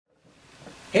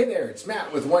Hey there, it's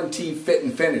Matt with 1T Fit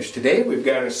and Finish. Today we've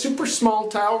got a super small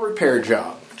tile repair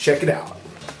job. Check it out.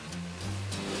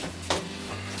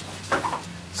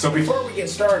 So before we get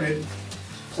started,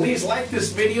 please like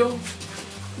this video,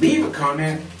 leave a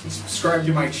comment, and subscribe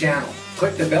to my channel.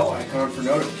 Click the bell icon for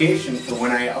notification for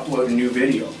when I upload a new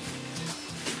video.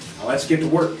 Now let's get to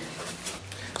work.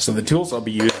 So the tools I'll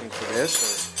be using for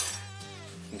this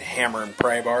are hammer and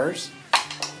pry bars.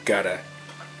 Got a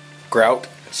grout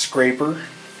scraper,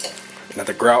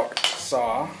 another grout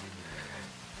saw,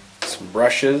 some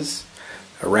brushes,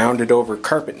 a rounded over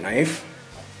carpet knife,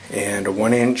 and a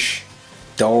 1-inch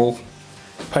dull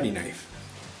putty knife.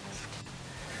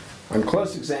 On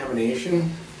close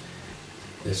examination,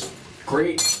 this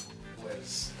grate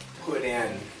was put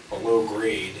in below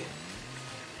grade,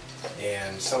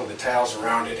 and some of the tiles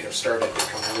around it have started to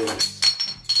come loose.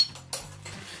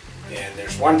 And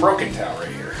there's one broken tile right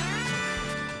here.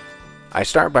 I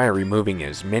start by removing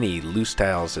as many loose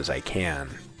tiles as I can.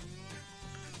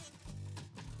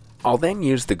 I'll then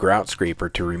use the grout scraper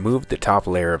to remove the top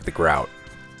layer of the grout.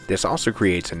 This also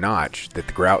creates a notch that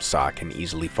the grout saw can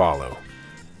easily follow.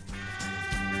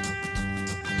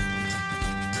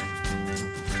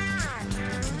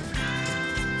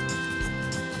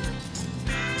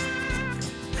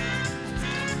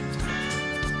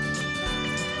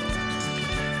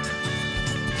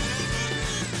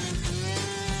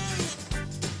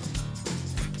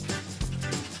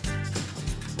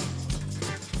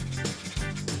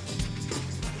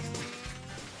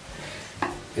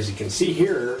 As you can see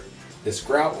here, this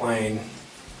grout line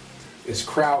is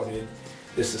crowded.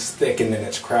 This is thick and then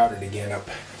it's crowded again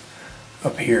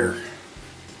up here.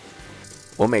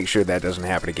 We'll make sure that doesn't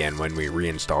happen again when we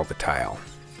reinstall the tile.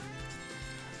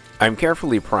 I'm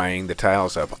carefully prying the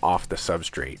tiles up off the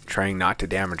substrate, trying not to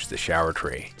damage the shower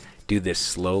tray. Do this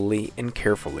slowly and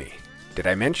carefully. Did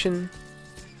I mention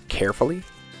carefully?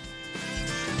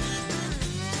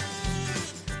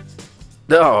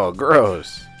 Oh,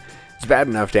 gross. It's bad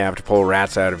enough to have to pull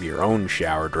rats out of your own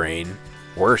shower drain.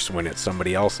 Worse when it's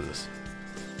somebody else's.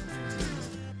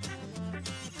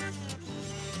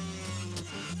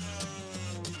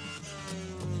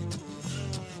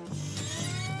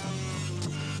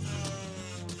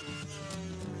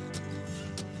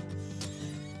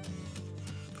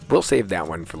 We'll save that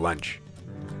one for lunch.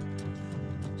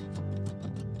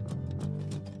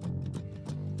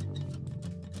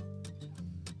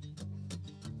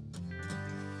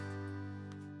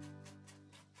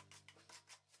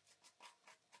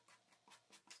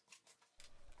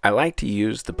 I like to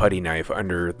use the putty knife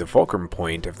under the fulcrum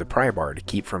point of the pry bar to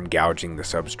keep from gouging the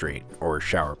substrate or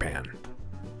shower pan.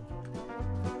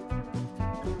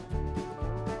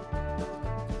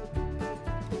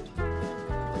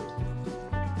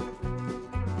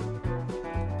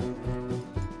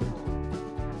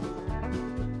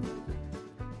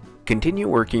 Continue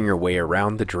working your way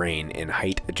around the drain in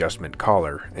height adjustment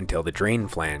collar until the drain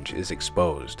flange is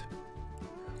exposed.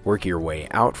 Work your way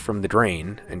out from the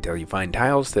drain until you find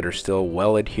tiles that are still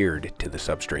well adhered to the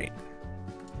substrate.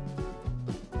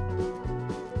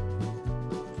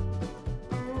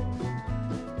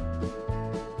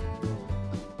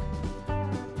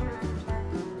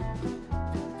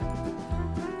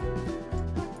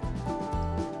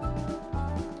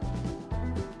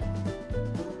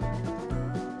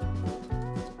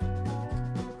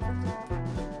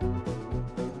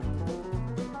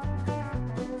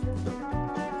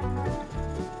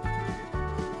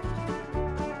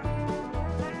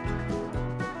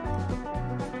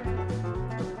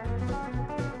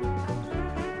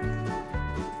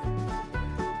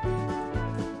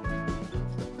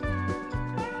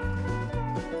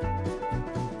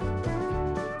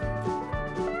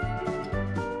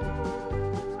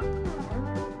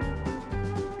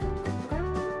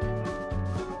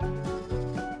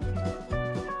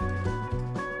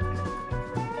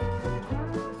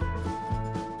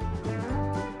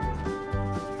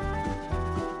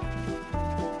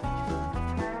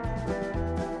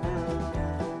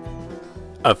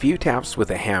 A few taps with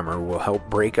a hammer will help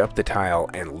break up the tile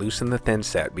and loosen the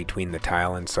thinset between the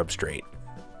tile and substrate.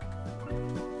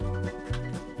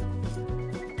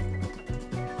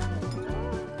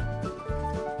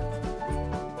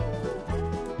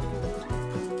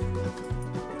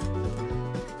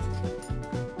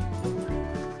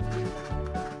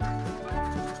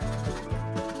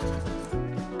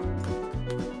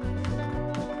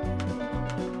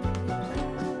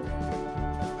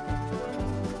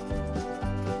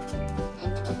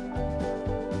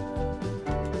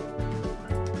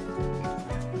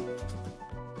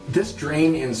 This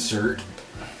drain insert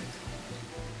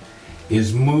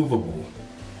is movable.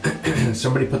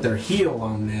 somebody put their heel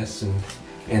on this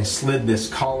and slid this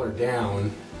collar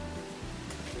down,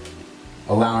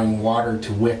 allowing water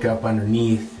to wick up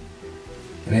underneath,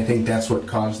 and I think that's what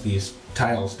caused these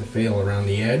tiles to fail around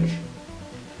the edge.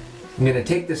 I'm going to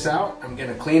take this out, I'm going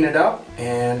to clean it up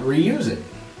and reuse it.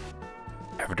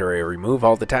 After I remove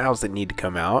all the tiles that need to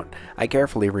come out, I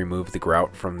carefully remove the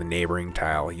grout from the neighboring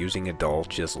tile using a dull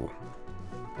chisel.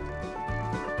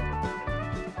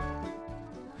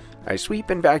 I sweep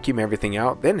and vacuum everything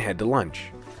out, then head to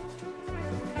lunch.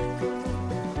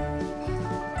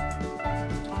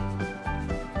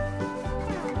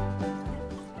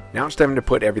 Now it's time to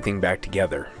put everything back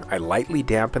together. I lightly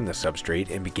dampen the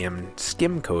substrate and begin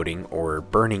skim coating or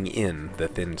burning in the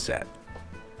thinset.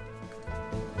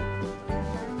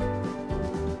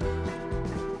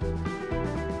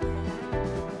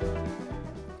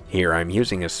 Here I'm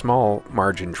using a small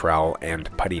margin trowel and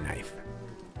putty knife.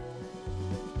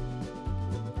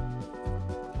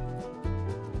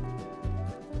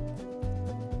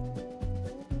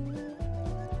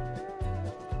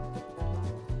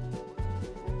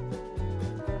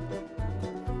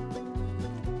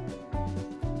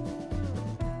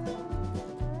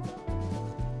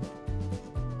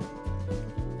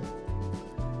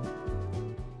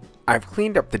 I've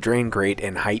cleaned up the drain grate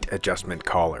and height adjustment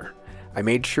collar. I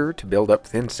made sure to build up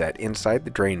thinset inside the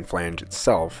drain flange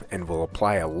itself and will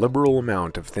apply a liberal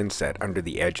amount of thinset under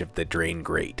the edge of the drain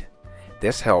grate.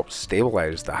 This helps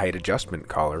stabilize the height adjustment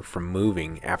collar from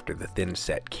moving after the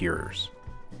thinset cures.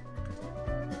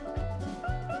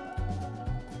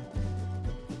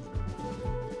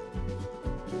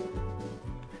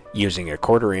 Using a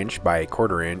 1/4 inch by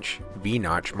 1/4 inch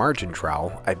V-notch margin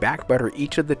trowel, I back butter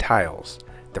each of the tiles.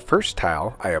 The first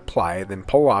tile I apply, then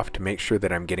pull off to make sure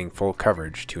that I'm getting full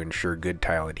coverage to ensure good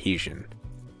tile adhesion.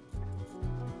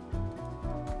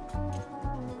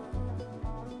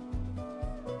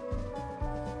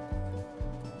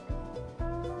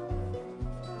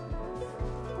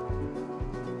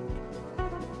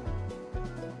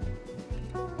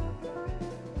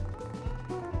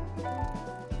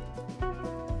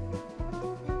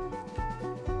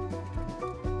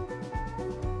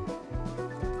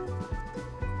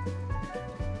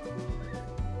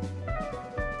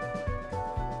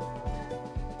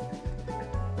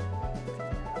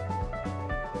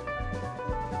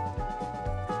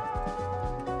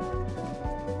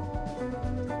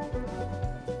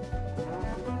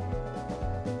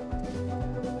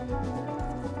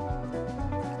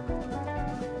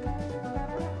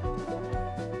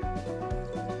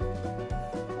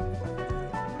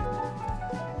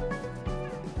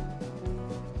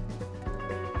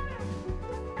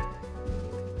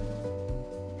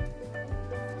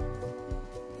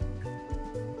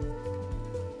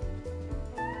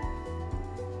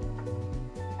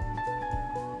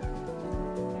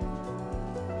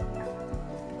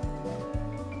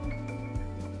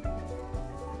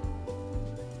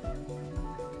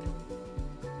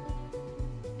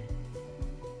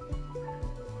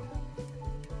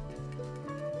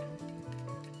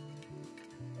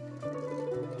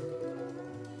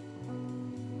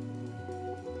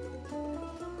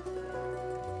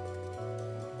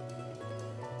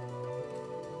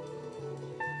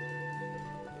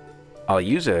 I'll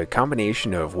use a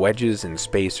combination of wedges and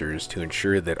spacers to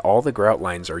ensure that all the grout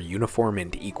lines are uniform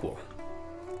and equal.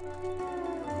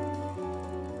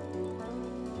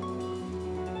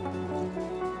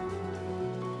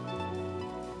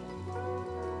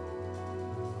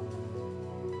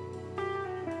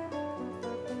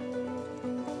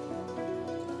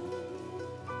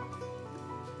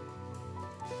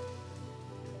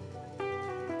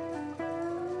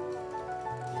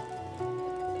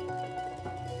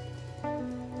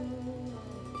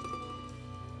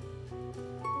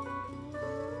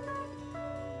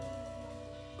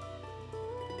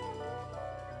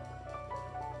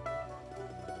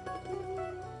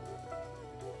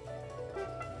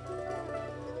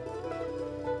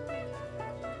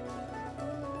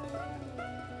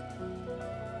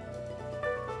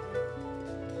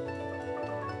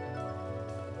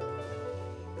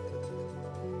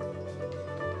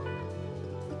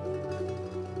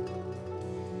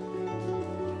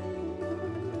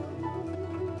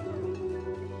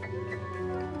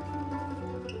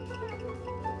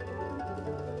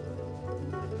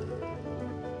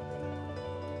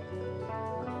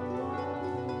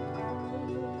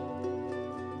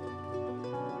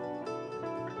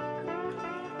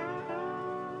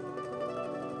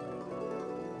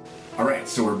 Alright,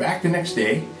 so we're back the next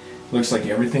day. Looks like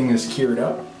everything is cured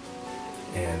up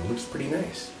and looks pretty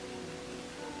nice.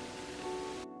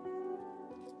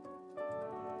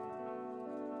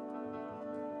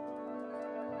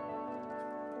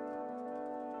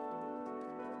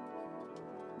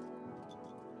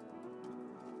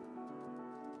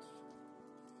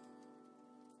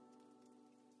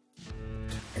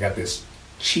 got this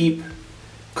cheap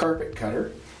carpet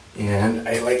cutter, and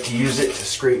I like to use it to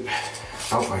scrape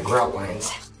out my grout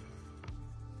lines.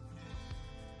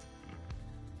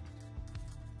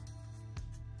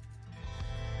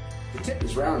 The tip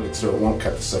is rounded so it won't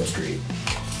cut the substrate.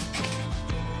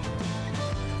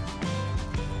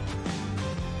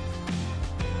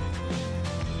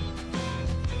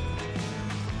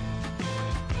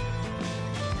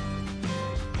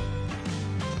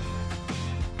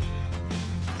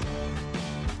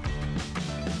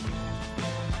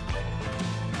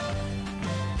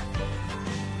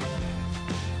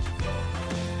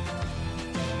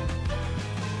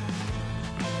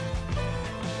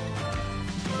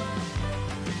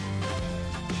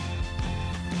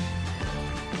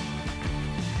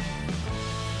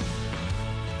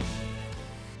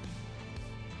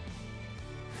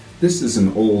 This is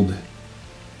an old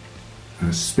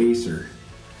spacer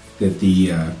that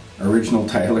the original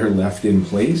tiler left in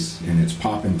place, and it's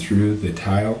popping through the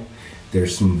tile.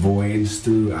 There's some voids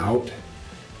throughout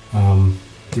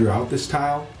this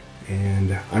tile,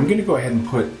 and I'm going to go ahead and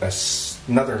put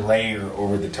another layer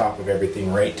over the top of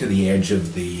everything right to the edge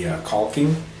of the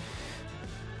caulking.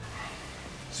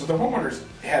 So the homeowners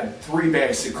had 3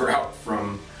 bags of grout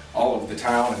from all of the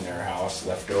tile in their house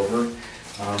left over.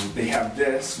 They have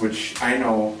this, which I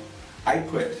know I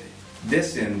put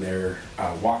this in their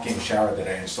walk-in shower that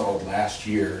I installed last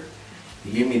year.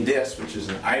 They gave me this, which is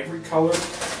an ivory color,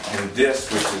 and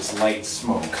this, which is light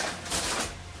smoke.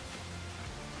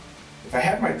 If I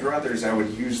had my druthers, I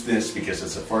would use this because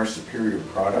it's a far superior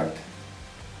product.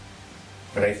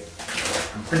 But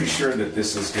I'm pretty sure that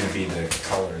this is going to be the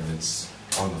color that's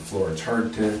on the floor. It's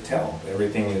hard to tell.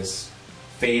 Everything is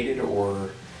faded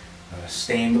or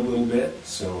stained a little bit,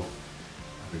 so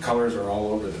the colors are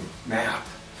all over the map.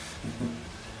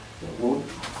 But we'll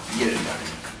get it done.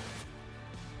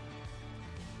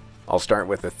 I'll start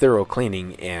with a thorough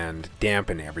cleaning and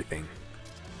dampen everything.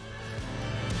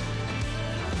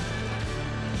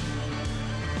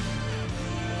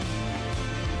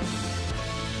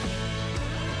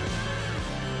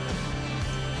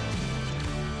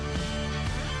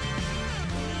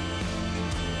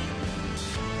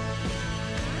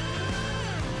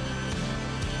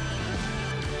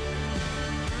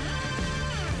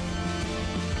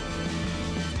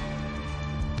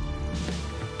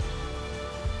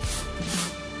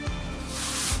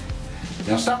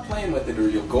 Now stop playing with it or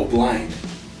you'll go blind.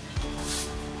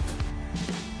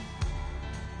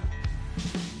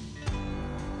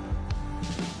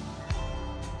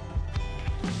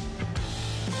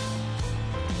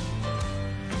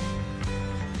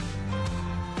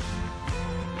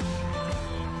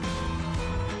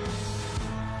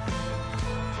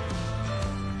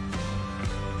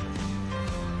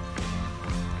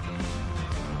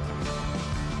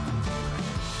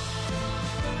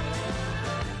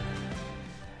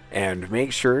 And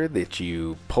make sure that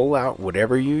you pull out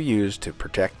whatever you use to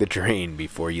protect the drain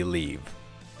before you leave.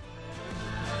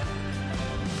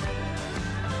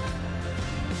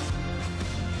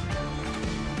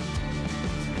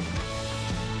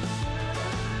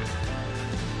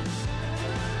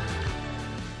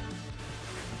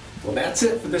 Well, that's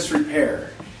it for this repair.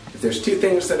 If there's 2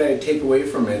 things that I'd take away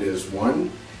from it is,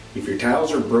 1, if your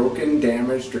tiles are broken,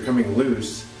 damaged, or coming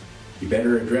loose, you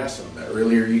better address them. The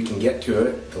earlier you can get to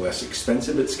it, the less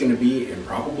expensive it's going to be, and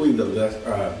probably the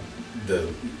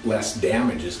less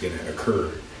damage is going to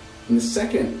occur. And the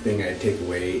second thing I'd take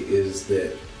away is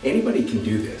that anybody can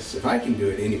do this. If I can do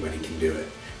it, anybody can do it.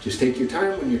 Just take your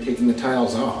time when you're taking the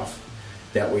tiles off.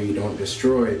 That way you don't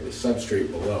destroy the substrate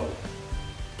below.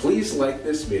 Please like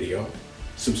this video,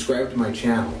 subscribe to my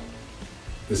channel.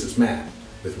 This is Matt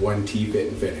with 1T Fit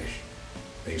and Finish.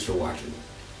 Thanks for watching.